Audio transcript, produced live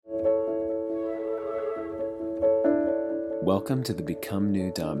Welcome to the Become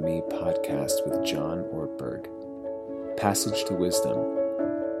New.me podcast with John Ortberg. Passage to Wisdom,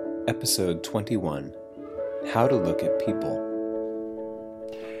 Episode 21, How to Look at People.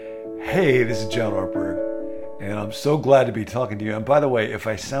 Hey, this is John Ortberg, and I'm so glad to be talking to you. And by the way, if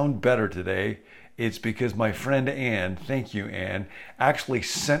I sound better today, it's because my friend Ann, thank you Ann, actually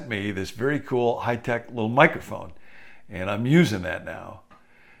sent me this very cool high-tech little microphone, and I'm using that now.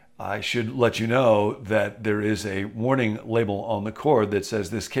 I should let you know that there is a warning label on the cord that says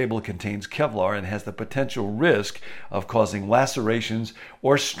this cable contains Kevlar and has the potential risk of causing lacerations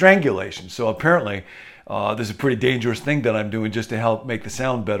or strangulation. So apparently, this is a pretty dangerous thing that I'm doing just to help make the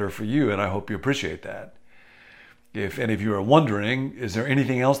sound better for you, and I hope you appreciate that. If any of you are wondering, is there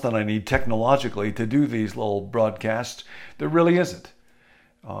anything else that I need technologically to do these little broadcasts? There really isn't.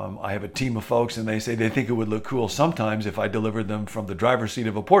 I have a team of folks, and they say they think it would look cool sometimes if I delivered them from the driver's seat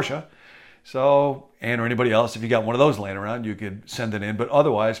of a Porsche. So, Ann or anybody else, if you got one of those laying around, you could send it in. But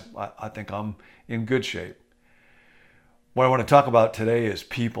otherwise, I think I'm in good shape. What I want to talk about today is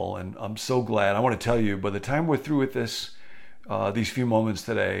people, and I'm so glad. I want to tell you, by the time we're through with this, these few moments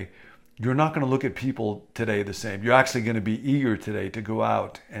today, you're not going to look at people today the same. You're actually going to be eager today to go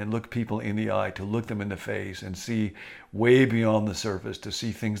out and look people in the eye, to look them in the face and see way beyond the surface, to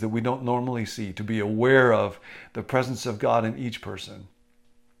see things that we don't normally see, to be aware of the presence of God in each person.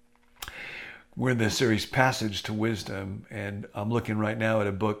 We're in this series, Passage to Wisdom, and I'm looking right now at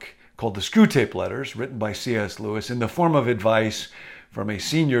a book called The Screwtape Letters, written by C.S. Lewis, in the form of advice from a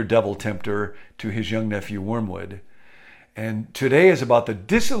senior devil tempter to his young nephew Wormwood. And today is about the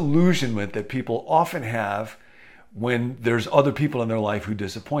disillusionment that people often have when there's other people in their life who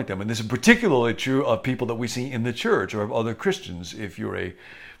disappoint them. And this is particularly true of people that we see in the church or of other Christians if you're a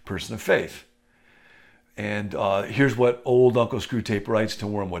person of faith. And here's what old Uncle Screwtape writes to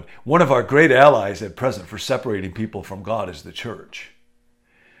Wormwood. One of our great allies at present for separating people from God is the church.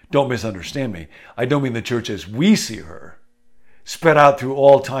 Don't misunderstand me. I don't mean the church as we see her, spread out through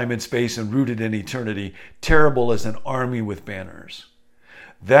all time and space and rooted in eternity, terrible as an army with banners.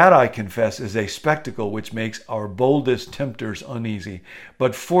 That, I confess, is a spectacle which makes our boldest tempters uneasy.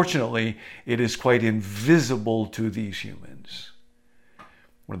 But fortunately, it is quite invisible to these humans.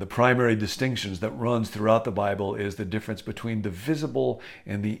 One of the primary distinctions that runs throughout the Bible is the difference between the visible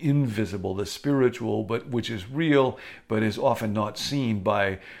and the invisible, the spiritual, but which is real, but is often not seen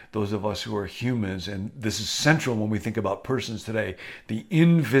by those of us who are humans. And this is central when we think about persons today, the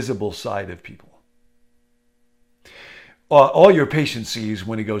invisible side of people. All your patient sees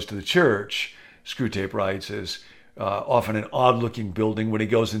when he goes to the church, Screwtape writes, is often an odd-looking building. When he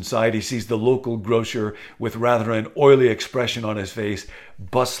goes inside, he sees the local grocer with rather an oily expression on his face,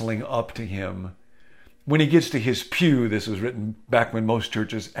 bustling up to him. When he gets to his pew, this was written back when most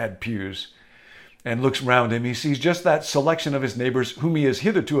churches had pews, and looks round him, he sees just that selection of his neighbors whom he has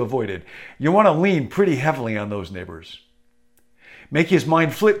hitherto avoided. You want to lean pretty heavily on those neighbors. Make his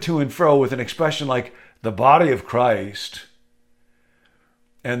mind flit to and fro with an expression like the body of Christ,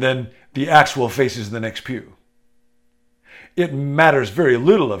 and then the actual faces the next pew. It matters very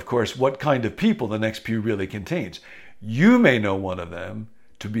little, of course, what kind of people the next pew really contains. You may know one of them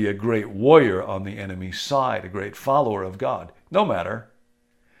to be a great warrior on the enemy's side, a great follower of God. No matter.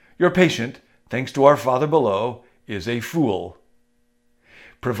 Your patient, thanks to our Father below, is a fool.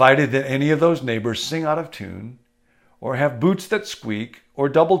 Provided that any of those neighbors sing out of tune, or have boots that squeak, or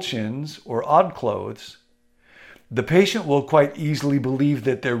double chins, or odd clothes, the patient will quite easily believe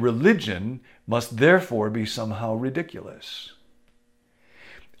that their religion must therefore be somehow ridiculous.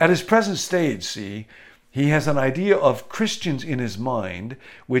 At his present stage, see, he has an idea of Christians in his mind,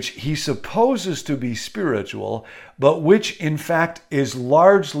 which he supposes to be spiritual, but which in fact is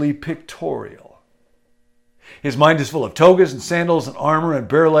largely pictorial. His mind is full of togas and sandals and armor and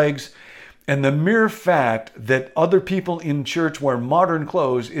bare legs, and the mere fact that other people in church wear modern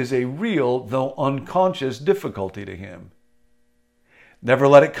clothes is a real, though unconscious, difficulty to him. Never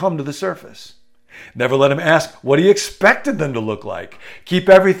let it come to the surface. Never let him ask what he expected them to look like. Keep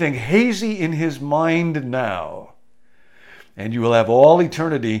everything hazy in his mind now, and you will have all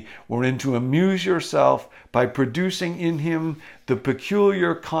eternity wherein to amuse yourself by producing in him the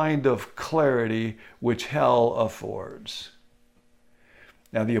peculiar kind of clarity which hell affords.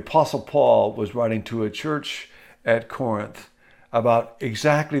 Now, the Apostle Paul was writing to a church at Corinth about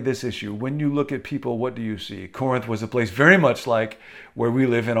exactly this issue. When you look at people, what do you see? Corinth was a place very much like where we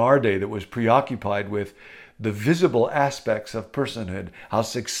live in our day that was preoccupied with the visible aspects of personhood. How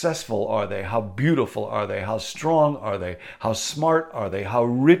successful are they? How beautiful are they? How strong are they? How smart are they? How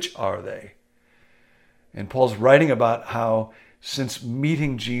rich are they? And Paul's writing about how since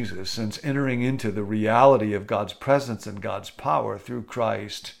meeting Jesus, since entering into the reality of God's presence and God's power through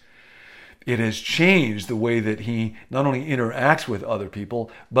Christ, it has changed the way that he not only interacts with other people,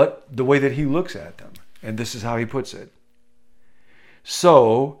 but the way that he looks at them. And this is how he puts it.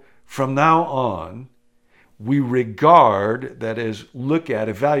 So, from now on, we regard, that is, look at,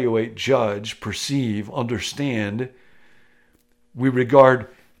 evaluate, judge, perceive, understand, we regard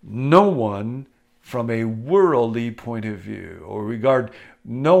no one from a worldly point of view, or regard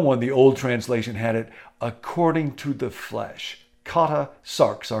no one, the old translation had it, according to the flesh. Kata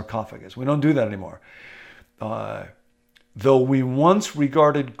sark, sarcophagus. We don't do that anymore. Though we once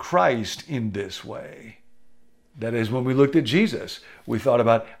regarded Christ in this way, that is, when we looked at Jesus, we thought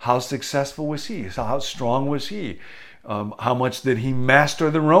about how successful was he? How strong was he? How much did he master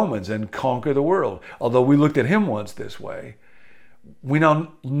the Romans and conquer the world? Although we looked at him once this way, we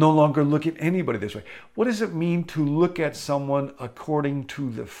now no longer look at anybody this way. What does it mean to look at someone according to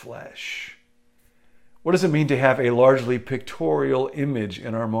the flesh? What does it mean to have a largely pictorial image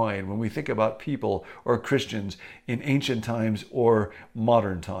in our mind when we think about people or Christians in ancient times or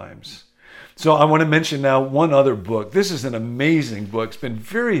modern times? So I want to mention now one other book. This is an amazing book. It's been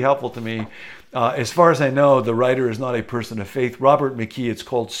very helpful to me. As far as I know, the writer is not a person of faith. Robert McKee. It's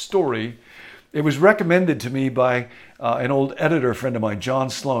called Story. It was recommended to me by an old editor friend of mine, John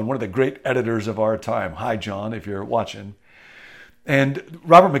Sloan, one of the great editors of our time. Hi, John, if you're watching. And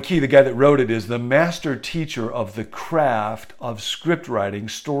Robert McKee, the guy that wrote it, is the master teacher of the craft of script writing,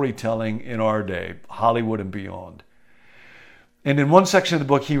 storytelling in our day, Hollywood and beyond. And in one section of the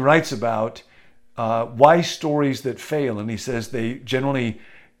book, he writes about why stories that fail. And he says they generally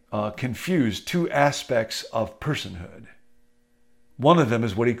confuse two aspects of personhood. One of them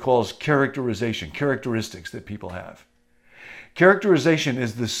is what he calls characterization, characteristics that people have. Characterization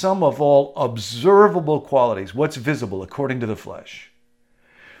is the sum of all observable qualities, what's visible according to the flesh.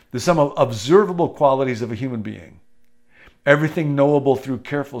 The sum of observable qualities of a human being. Everything knowable through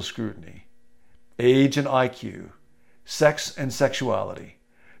careful scrutiny. Age and IQ. Sex and sexuality.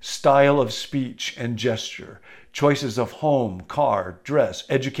 Style of speech and gesture. Choices of home, car, dress,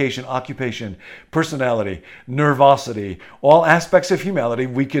 education, occupation, personality, nervosity, all aspects of humanity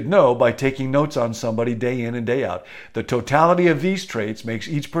we could know by taking notes on somebody day in and day out. The totality of these traits makes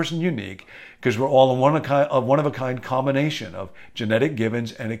each person unique because we're all a one-of-a-kind combination of genetic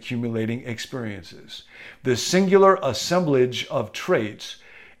givens and accumulating experiences. The singular assemblage of traits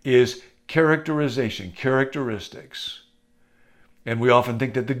is characterization, characteristics. And we often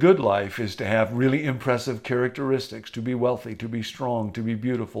think that the good life is to have really impressive characteristics, to be wealthy, to be strong, to be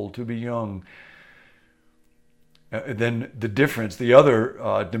beautiful, to be young. Then the difference, the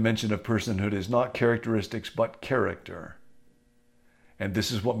other dimension of personhood is not characteristics, but character. And this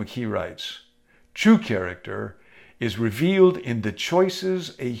is what McKee writes. True character is revealed in the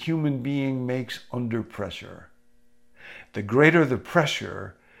choices a human being makes under pressure. The greater the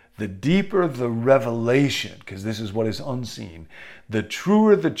pressure, the deeper the revelation, because this is what is unseen, the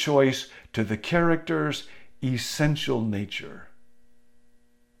truer the choice to the character's essential nature.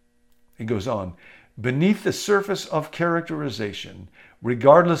 It goes on, beneath the surface of characterization,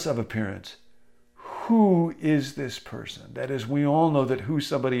 regardless of appearance, who is this person? That is, we all know that who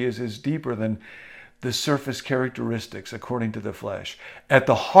somebody is deeper than the surface characteristics according to the flesh. At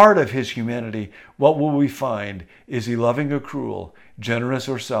the heart of his humanity, what will we find? Is he loving or cruel, generous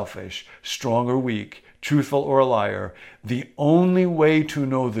or selfish, strong or weak, truthful or a liar? The only way to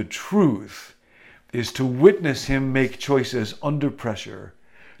know the truth is to witness him make choices under pressure,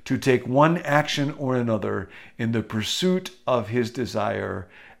 to take one action or another in the pursuit of his desire.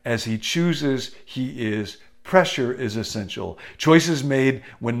 As he chooses, he is. Pressure is essential. Choices made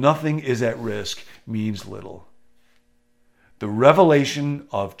when nothing is at risk means little. The revelation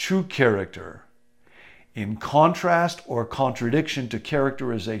of true character, in contrast or contradiction to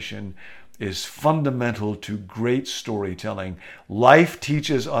characterization, is fundamental to great storytelling. Life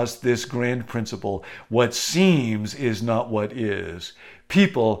teaches us this grand principle. What seems is not what is.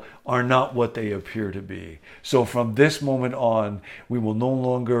 People are not what they appear to be. So from this moment on, we will no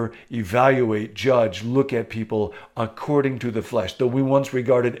longer evaluate, judge, look at people according to the flesh. Though we once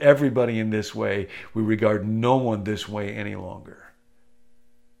regarded everybody in this way, we regard no one this way any longer.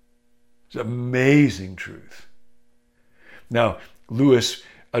 It's amazing truth. Now, Lewis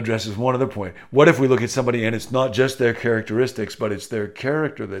addresses one other point. What if we look at somebody and it's not just their characteristics, but it's their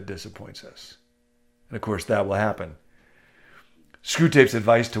character that disappoints us? And of course, that will happen. Screwtape's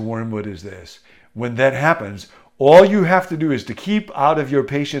advice to Wormwood is this. When that happens, all you have to do is to keep out of your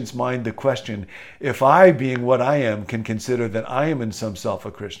patient's mind the question, if I, being what I am, can consider that I am in some self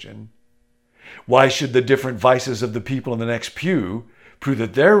a Christian, Why should the different vices of the people in the next pew prove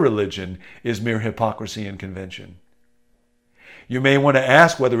that their religion is mere hypocrisy and convention? You may want to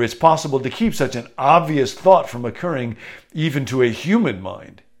ask whether it's possible to keep such an obvious thought from occurring even to a human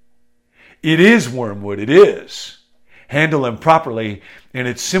mind. It is wormwood, it is. Handle him properly, and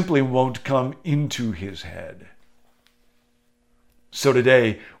it simply won't come into his head. So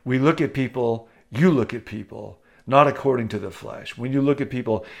today, we look at people, you look at people, not according to the flesh. When you look at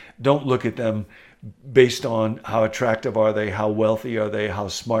people, don't look at them based on how attractive are they, how wealthy are they, how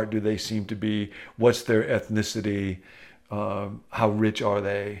smart do they seem to be, what's their ethnicity, how rich are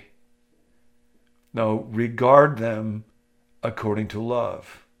they. No, regard them according to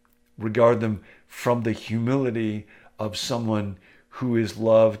love. Regard them from the humility of someone who is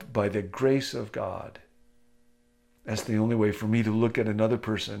loved by the grace of God. That's the only way for me to look at another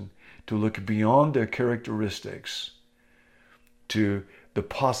person, to look beyond their characteristics, to the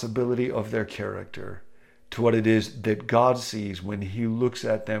possibility of their character, to what it is that God sees when he looks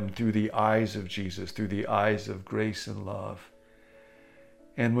at them through the eyes of Jesus, through the eyes of grace and love.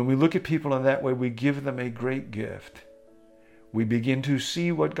 And when we look at people in that way, we give them a great gift. We begin to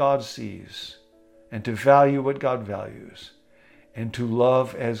see what God sees, and to value what God values, and to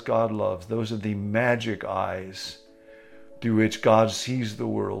love as God loves. Those are the magic eyes through which God sees the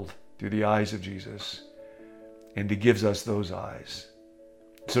world, through the eyes of Jesus, and he gives us those eyes.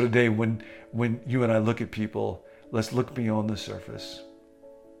 So today, when you and I look at people, let's look beyond the surface.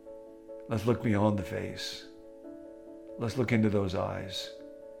 Let's look beyond the face. Let's look into those eyes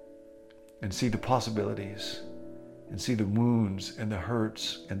and see the possibilities, and see the wounds and the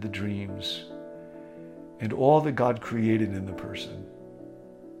hurts and the dreams and all that God created in the person.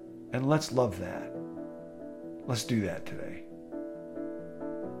 And let's love that. Let's do that today.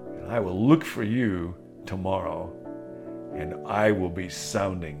 And I will look for you tomorrow, and I will be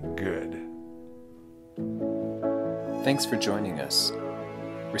sounding good. Thanks for joining us.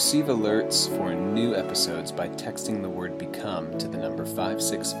 Receive alerts for new episodes by texting the word BECOME to the number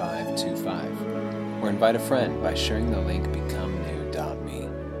 56525, or invite a friend by sharing the link becomenew.me.